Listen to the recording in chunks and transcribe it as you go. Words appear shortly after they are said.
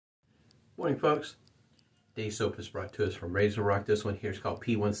Morning, folks. Today's soap is brought to us from RazorRock. This one here is called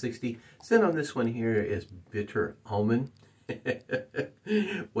P160. Scent on this one here is bitter almond.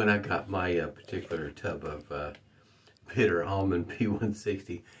 When I got my particular tub of bitter almond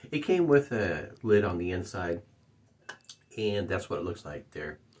P160, it came with a lid on the inside, and that's what it looks like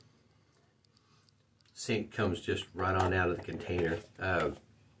there. Scent comes just right on out of the container.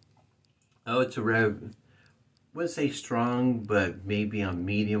 It's a rev. I wouldn't say strong, but maybe on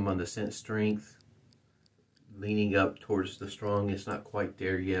medium on the scent strength, leaning up towards the strong. It's not quite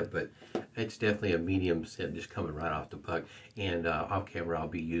there yet, but it's definitely a medium scent, just coming right off the puck. And off camera, I'll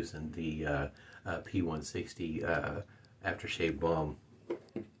be using the P160 aftershave balm.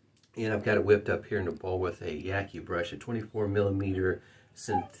 And I've got it whipped up here in a bowl with a Yaqi brush, a 24mm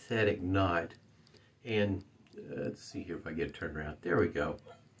synthetic knot. And let's see here if I get it turned around. There we go.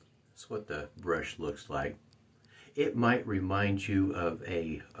 That's what the brush looks like. It might remind you of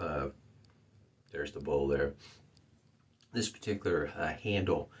a, there's the bowl there. This particular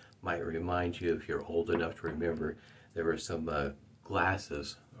handle might remind you, if you're old enough to remember, there were some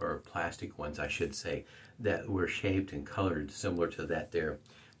glasses, or plastic ones I should say, that were shaped and colored similar to that there.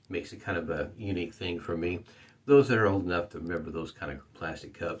 Makes it kind of a unique thing for me. Those that are old enough to remember those kind of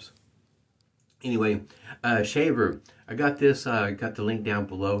plastic cups. Anyway, shaver. I got this, I got the link down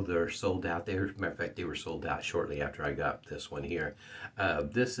below. They're sold out there. As a matter of fact, they were sold out shortly after I got this one here.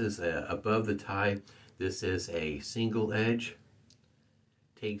 This is above the tie. This is a single edge.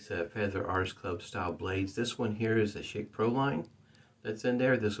 Takes a Feather Artist Club style blades. This one here is a Schick Proline that's in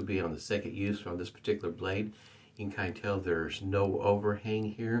there. This will be on the second use on this particular blade. You can kind of tell there's no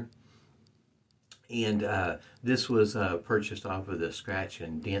overhang here. And this was purchased off of the scratch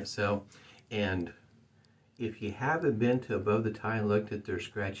and dent sale. And if you haven't been to Above the Tie and looked at their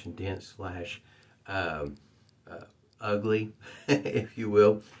scratch and dent slash ugly, if you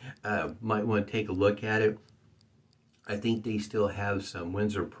will, might want to take a look at it. I think they still have some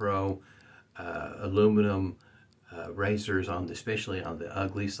Windsor Pro aluminum razors on, especially on the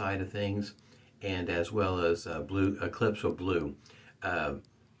ugly side of things, and as well as blue Eclipse blue.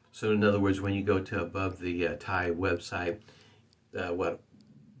 So in other words, when you go to Above the Tie website, what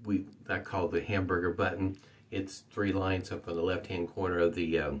I call the hamburger button. It's 3 lines up on the left-hand corner of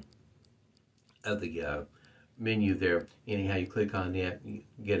the menu there. Anyhow, you click on that, you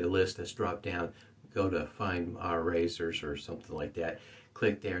get a list that's dropped down. Go to Find Our Razors or something like that.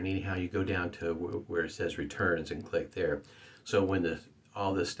 Click there, and anyhow, you go down to where it says Returns and click there. So when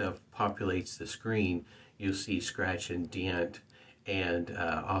all this stuff populates the screen, you'll see scratch and dent, and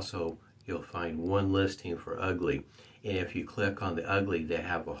also you'll find one listing for ugly. And if you click on the ugly, they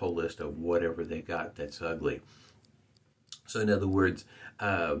have a whole list of whatever they got that's ugly. So in other words,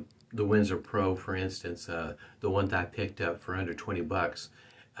 the Windsor Pro, for instance, the one that I picked up for under 20 bucks,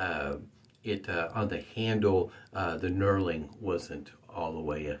 on the handle, the knurling wasn't all the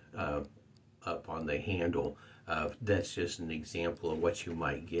way up on the handle. That's just an example of what you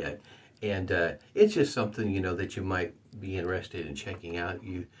might get. And it's just something, you know, that you might be interested in checking out.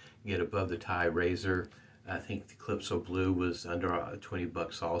 You get Above the Tie razor. I think the Eclipse Blue was under 20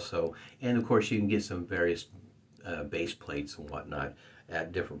 bucks also. And of course you can get some various base plates and whatnot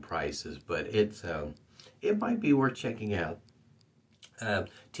at different prices, but it's it might be worth checking out.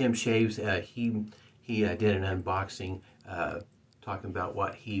 Tim Shaves, he did an unboxing talking about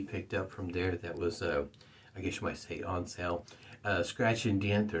what he picked up from there that was, I guess you might say, on sale. Scratch and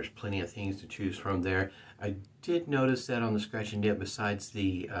dent, there's plenty of things to choose from there. I did notice that on the scratch and dent, besides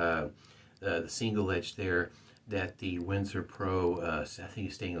the single edge there, that the Windsor Pro, I think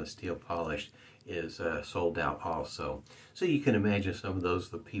it's stainless steel polished, is sold out also. So you can imagine some of those,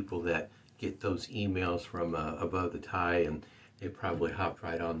 the people that get those emails from Above the Tie, and they probably hopped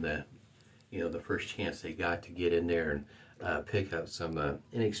right on the, you know, the first chance they got to get in there and pick up some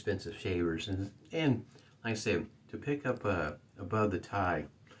inexpensive shavers. And like I said, to pick up Above the Tie,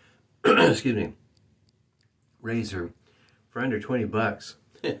 excuse me, razor for under 20 bucks.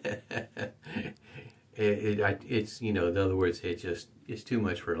 It's, you know, in other words, it's too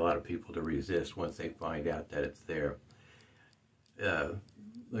much for a lot of people to resist once they find out that it's there.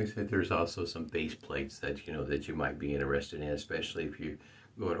 Like I said, there's also some base plates that, you know, that you might be interested in, especially if you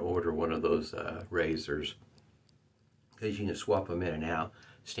go and order one of those razors, because you can swap them in and out.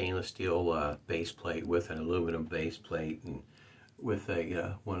 Stainless steel base plate with an aluminum base plate, and with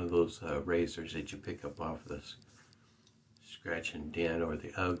a one of those razors that you pick up off this scratch and dent, or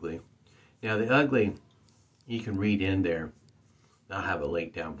the ugly. Now the ugly, you can read in there. I'll have a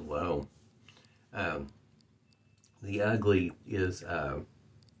link down below. The ugly is,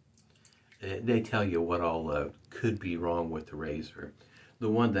 they tell you what all could be wrong with the razor. The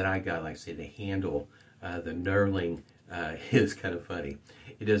one that I got, like I say, the handle, the knurling is kind of funny.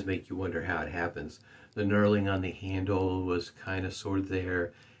 It does make you wonder how it happens. The knurling on the handle was kind of sort of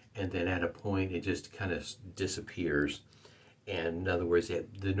there, and then at a point it just kind of disappears. And in other words,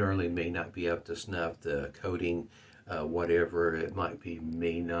 the knurling may not be up to snuff. The coating, whatever it might be,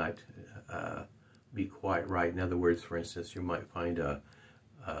 may not be quite right. In other words, for instance, you might find a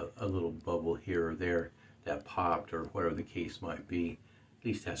little bubble here or there that popped, or whatever the case might be. At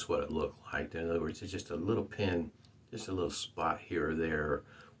least that's what it looked like. In other words, it's just a little pin, just a little spot here or there, or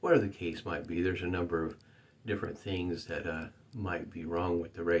whatever the case might be. There's a number of different things that might be wrong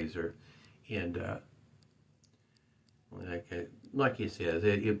with the razor, and like you said,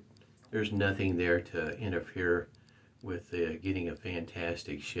 there's nothing there to interfere with getting a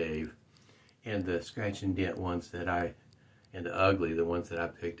fantastic shave. And the scratch and dent ones that and the ugly, the ones that I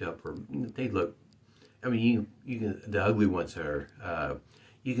picked up, they look, I mean, you can, the ugly ones are,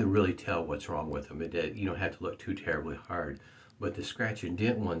 you can really tell what's wrong with them. You don't have to look too terribly hard. But the scratch and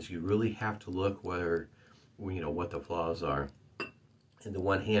dent ones, you really have to look whether, what the flaws are. And the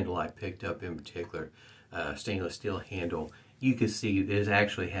one handle I picked up in particular, stainless steel handle, you can see it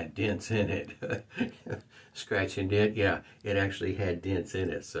actually had dents in it. Scratch and dent, yeah, it actually had dents in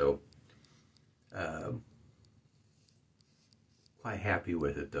it. So, quite happy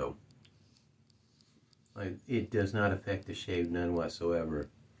with it though. It does not affect the shave, none whatsoever.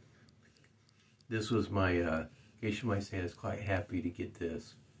 This was my, I guess you might say I was quite happy to get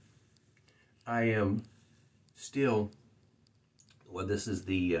this. I am still, well, this is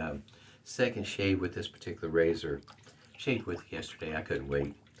the second shave with this particular razor. Shaved with it yesterday, I couldn't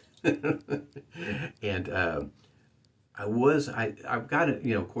wait. And I've got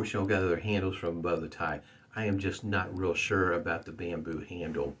it, of course, got other handles from above the tie. I am just not real sure about the bamboo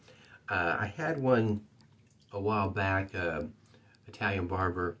handle. I had one a while back, Italian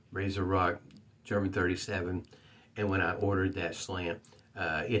barber, RazorRock, German 37, and when I ordered that slant,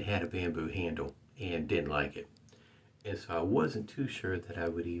 it had a bamboo handle and didn't like it. And so I wasn't too sure that I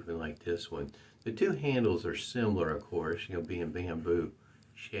would even like this one. The two handles are similar, of course, being bamboo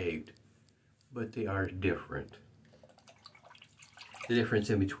shaped, but they are different. The difference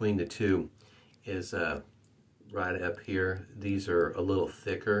in between the two is right up here. These are a little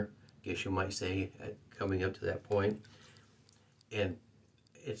thicker, I guess you might say, coming up to that point. And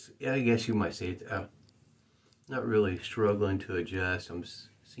I guess you might say it's not really struggling to adjust. I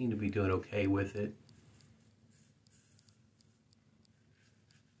seem to be doing okay with it.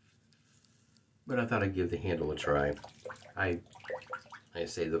 But I thought I'd give the handle a try. I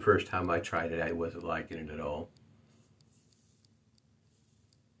say the first time I tried it, I wasn't liking it at all.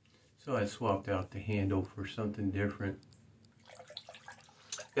 So I swapped out the handle for something different.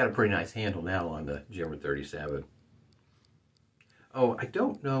 Got a pretty nice handle now on the German 37. Oh, I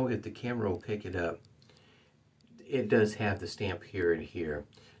don't know if the camera will pick it up. It does have the stamp here and here.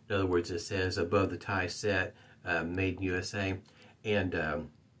 In other words, it says above the tie set, made in USA. And I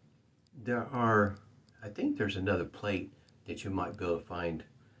think there's another plate that you might be able to find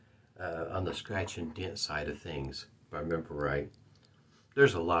on the scratch and dent side of things, if I remember right.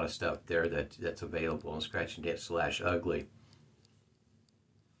 There's a lot of stuff there that's available on scratch and dent / ugly.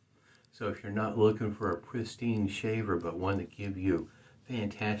 So if you're not looking for a pristine shaver, but one that gives you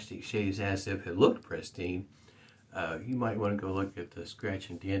fantastic shaves as if it looked pristine, you might want to go look at the scratch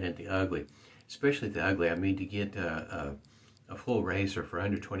and dent and the ugly. Especially the ugly. I mean, to get a full razor for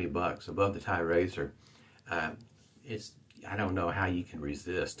under 20 bucks, above the tie razor, I don't know how you can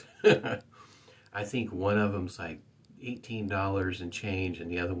resist. I think one of them's like $18 and change, and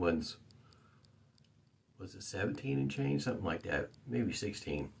the other one's, was it 17 and change? Something like that, maybe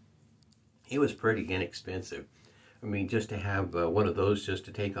 16. It was pretty inexpensive. I mean, just to have one of those just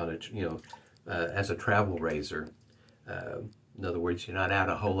to take on as a travel razor. In other words, you're not out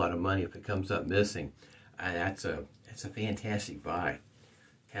a whole lot of money if it comes up missing. That's a fantastic buy.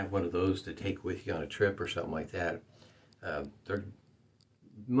 Have one of those to take with you on a trip or something like that. In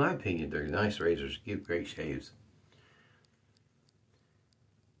my opinion, they're nice razors, give great shaves.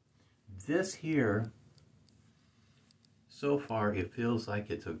 This here, so far, it feels like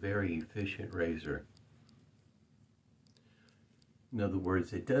it's a very efficient razor. In other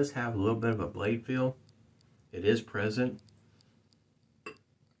words, it does have a little bit of a blade feel. It is present.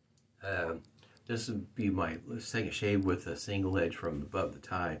 This would be my second shave with a single edge from above the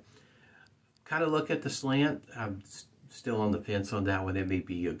tie. Kind of look at the slant. I'm still on the fence on that one. It may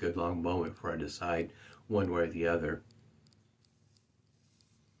be a good long moment before I decide one way or the other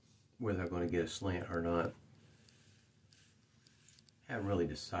whether I'm going to get a slant or not. Haven't really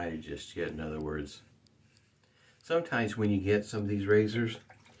decided just yet, in other words. Sometimes when you get some of these razors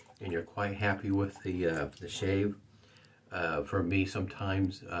and you're quite happy with the shave, for me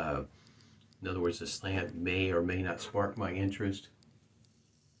sometimes, in other words, the slant may or may not spark my interest.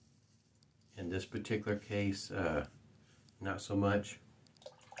 In this particular case, not so much.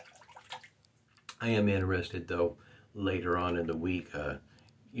 I am interested though later on in the week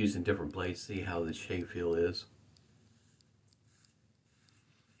using different blades, see how the shave feel is.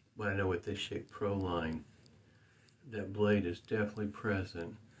 But I know with this Schick Proline, that blade is definitely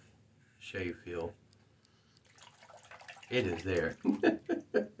present. Shave feel. It is there.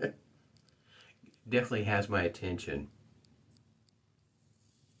 Definitely has my attention.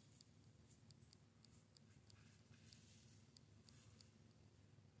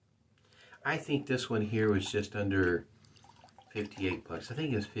 I think this one here was just under 58 bucks. I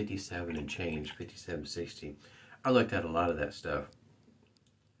think it was 57 and change, 57.60. I looked at a lot of that stuff.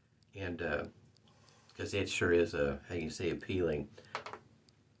 And because it sure is how you say, appealing.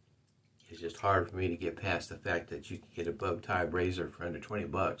 It's just hard for me to get past the fact that you can get a bow tie razor for under 20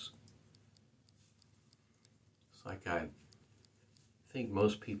 bucks. It's like I think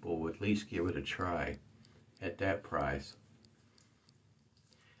most people would at least give it a try at that price.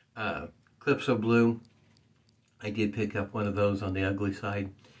 Calypso Blue, I did pick up one of those on the ugly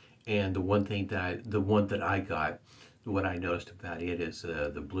side, and the one that I got, what I noticed about it is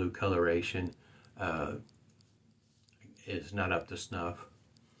the blue coloration is not up to snuff.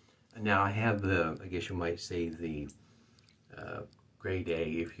 Now I have I guess you might say the grade A,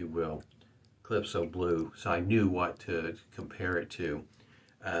 if you will, Calypso Blue, so I knew what to compare it to.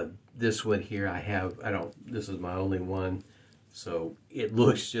 This one here this is my only one, so it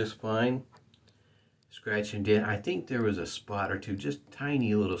looks just fine. Scratch and dent. I think there was a spot or two, just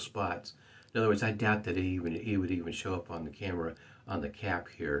tiny little spots. In other words, I doubt that it would even show up on the camera on the cap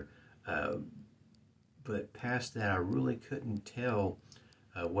here. But past that, I really couldn't tell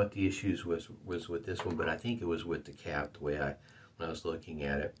what the issues was with this one. But I think it was with the cap, the way when I was looking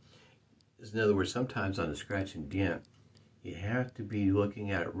at it. In other words, sometimes on the scratch and dent, you have to be looking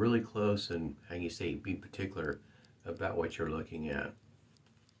at it really close and, how you say, be particular about what you're looking at.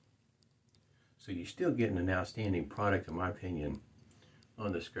 So you're still getting an outstanding product, in my opinion,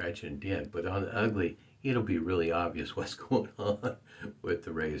 on the scratch and dent. But on the ugly, it'll be really obvious what's going on with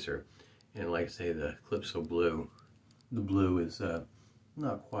the razor. And like I say, the Calypso Blue, the blue is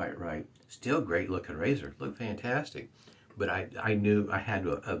not quite right. Still great looking razor, look fantastic. But I knew I had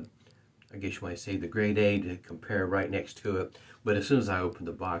I guess you might say, the grade A to compare right next to it. But as soon as I opened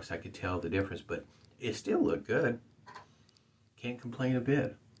the box, I could tell the difference. But it still looked good. Can't complain a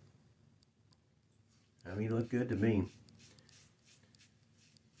bit. I mean, it looked good to me.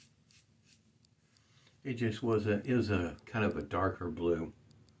 It just was it was a kind of a darker blue.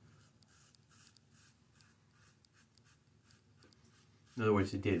 In other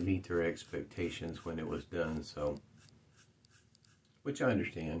words, it didn't meet their expectations when it was done, so, which I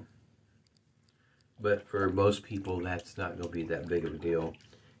understand. But for most people, that's not going to be that big of a deal.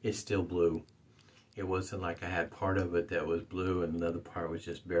 It's still blue. It wasn't like I had part of it that was blue and another part was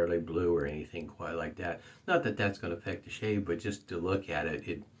just barely blue or anything quite like that. Not that that's going to affect the shave, but just to look at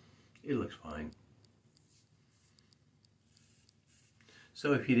it, it looks fine.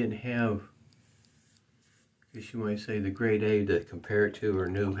 So if you didn't have, I guess you might say, the grade A to compare it to, or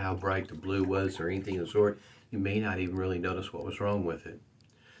knew how bright the blue was or anything of the sort, you may not even really notice what was wrong with it.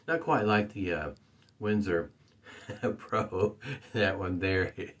 Not quite like the Windsor Pro, that one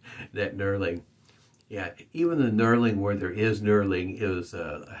there, that knurling. Yeah, even the knurling where there is knurling is,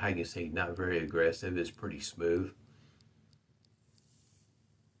 how you say, not very aggressive. It's pretty smooth.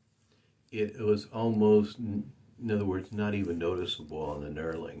 It was almost, in other words, not even noticeable on the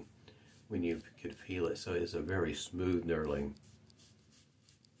knurling when you could feel it. So it's a very smooth knurling.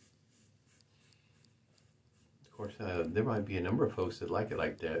 Of course, there might be a number of folks that like it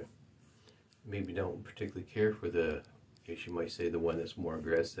like that. Maybe don't particularly care for the, I guess you might say, the one that's more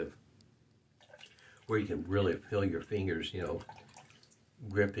aggressive, where you can really feel your fingers, you know,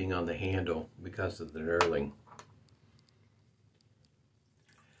 gripping on the handle because of the knurling.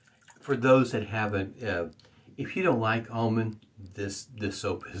 For those that haven't, if you don't like Almond, this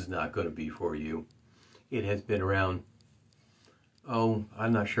soap is not going to be for you. It has been around, oh,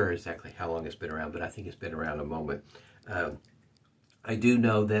 I'm not sure exactly how long it's been around, but I think it's been around a moment. I do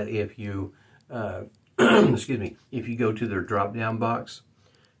know that if you, excuse me, if you go to their drop-down box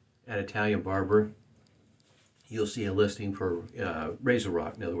at Italian Barber, you'll see a listing for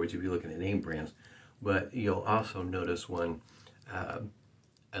RazorRock. In other words, if you're looking at name brands, but you'll also notice one,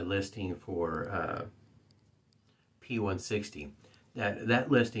 a listing for P160. That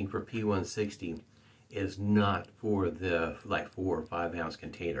listing for P160 is not for the like 4 or 5 ounce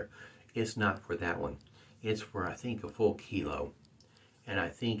container. It's not for that one. It's for, I think, a full kilo. And I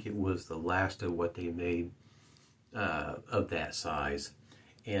think it was the last of what they made of that size.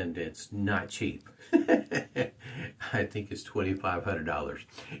 And it's not cheap. I think it's $2,500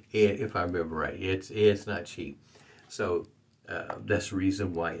 if I remember right. It's not cheap. So that's the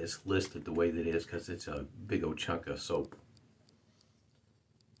reason why it's listed the way that it is, because it's a big old chunk of soap.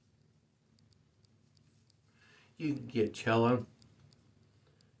 You can get Cella,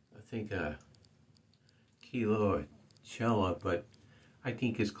 I think a kilo of Cella, but I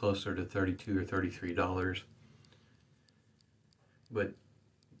think it's closer to $32 or $33. But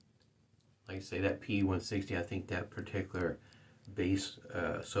like I say, that P160, I think that particular base,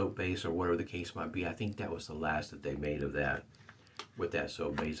 soap base, or whatever the case might be, I think that was the last that they made of that, with that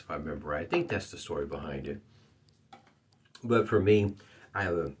soap base, if I remember right. I think that's the story behind it. But for me, I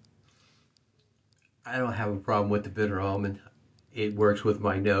don't have a problem with the bitter almond. It works with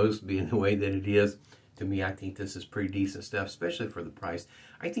my nose being the way that it is. To me, I think this is pretty decent stuff, especially for the price.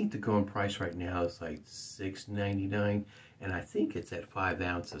 I think the going price right now is like $6.99, and I think it's at 5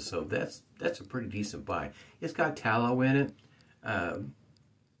 ounces, so that's a pretty decent buy. It's got tallow in it.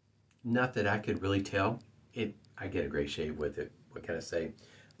 Not that I could really tell. I get a great shave with it. What can I say?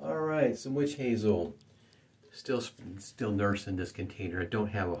 All right, some witch hazel. Still nursing this container. I don't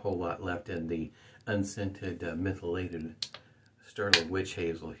have a whole lot left in the unscented mentholated Stirling witch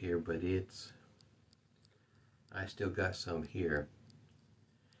hazel here, but I still got some here.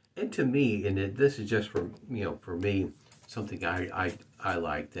 And to me, and this is just for for me, something I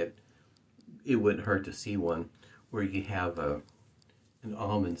like, that it wouldn't hurt to see one where you have an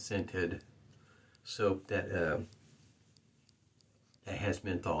almond scented soap that has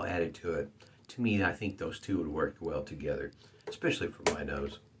menthol added to it. To me, I think those two would work well together, especially for my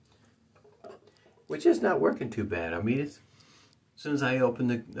nose, which is not working too bad. I mean, as soon as I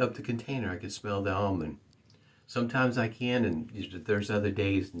open up the container, I can smell the almond. Sometimes I can, and there's other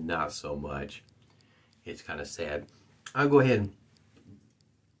days not so much. It's kind of sad. I'll go ahead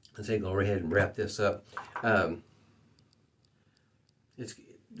and wrap this up.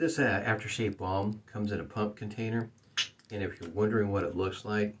 This aftershave balm comes in a pump container, and if you're wondering what it looks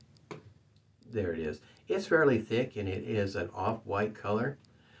like, there it is. It's fairly thick, and it is an off-white color,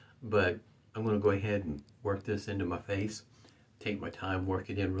 but I'm going to go ahead and work this into my face. Take my time, work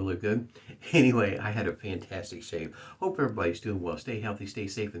it in really good. Anyway, I had a fantastic shave. Hope everybody's doing well. Stay healthy, stay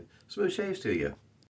safe, and smooth shaves to you.